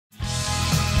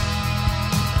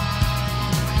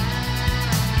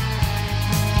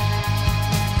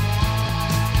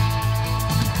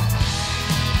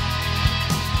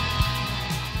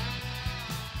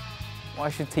Why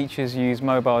should teachers use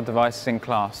mobile devices in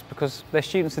class? Because their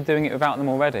students are doing it without them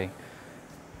already.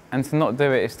 And to not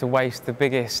do it is to waste the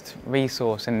biggest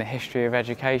resource in the history of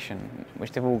education,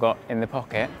 which they've all got in the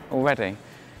pocket already.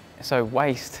 So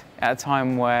waste at a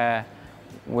time where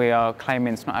we are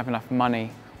claiming to not have enough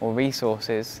money or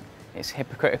resources, it's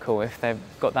hypocritical if they've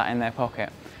got that in their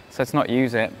pocket. So to not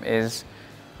use it is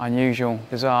unusual,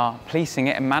 bizarre. Policing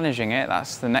it and managing it,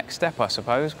 that's the next step, I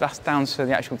suppose. That's down to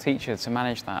the actual teacher to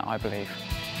manage that, I believe.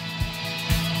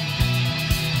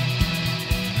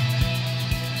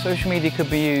 Social media could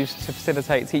be used to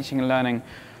facilitate teaching and learning,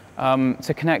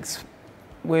 to connect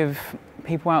with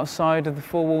people outside of the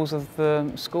four walls of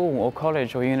the school or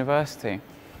college or university,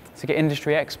 to get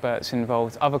industry experts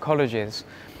involved, other colleges,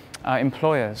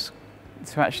 employers,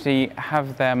 to actually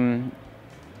have them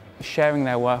sharing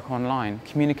their work online,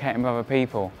 communicating with other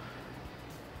people,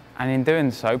 and in doing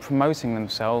so promoting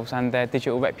themselves and their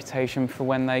digital reputation for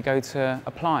when they go to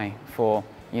apply for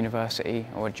university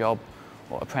or a job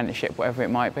or apprenticeship, whatever it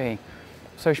might be.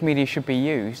 Social media should be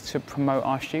used to promote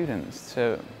our students,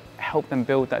 to help them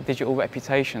build that digital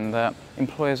reputation that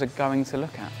employers are going to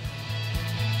look at.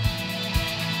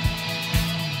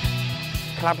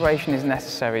 Collaboration is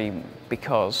necessary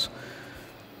because,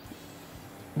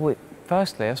 well,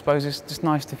 firstly, I suppose it's just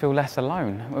nice to feel less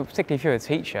alone. Well, particularly if you're a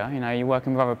teacher, you're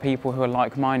working with other people who are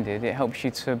like-minded, it helps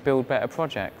you to build better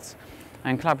projects.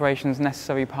 And collaboration is a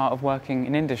necessary part of working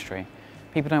in industry.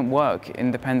 People don't work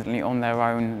independently on their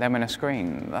own, them and a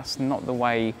screen. That's not the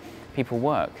way people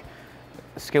work.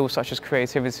 Skills such as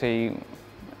creativity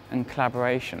and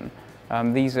collaboration,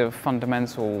 these are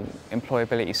fundamental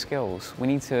employability skills. We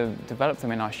need to develop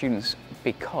them in our students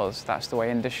because that's the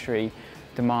way industry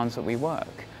demands that we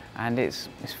work. And it's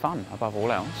fun above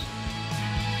all else.